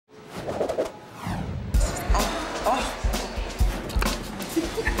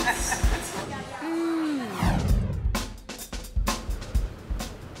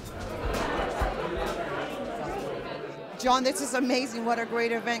John, this is amazing. What a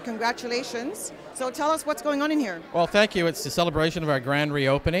great event. Congratulations. So tell us what's going on in here. Well, thank you. It's the celebration of our grand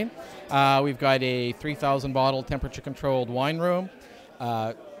reopening. We've got a 3,000 bottle temperature controlled wine room.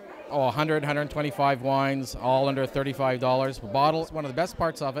 100, 125 wines, all under $35 per bottle. One of the best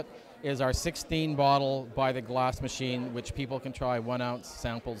parts of it is our 16 bottle by the glass machine, which people can try 1 ounce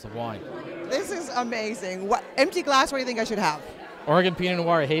samples of wine. This is amazing. What empty glass? What do you think I should have? Oregon Pinot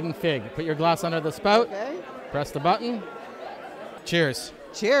Noir, Hayden Fig. Put your glass under the spout, Okay. press the button. Cheers.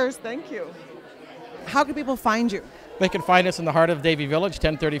 Cheers. Thank you. How can people find you? They can find us in the heart of Davie Village,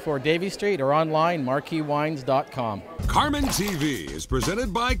 1034 Davie Street, or online, marquiswines.com. CarmenTV is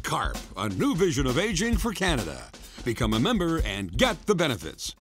presented by CARP, a new vision of aging for Canada. Become a member and get the benefits.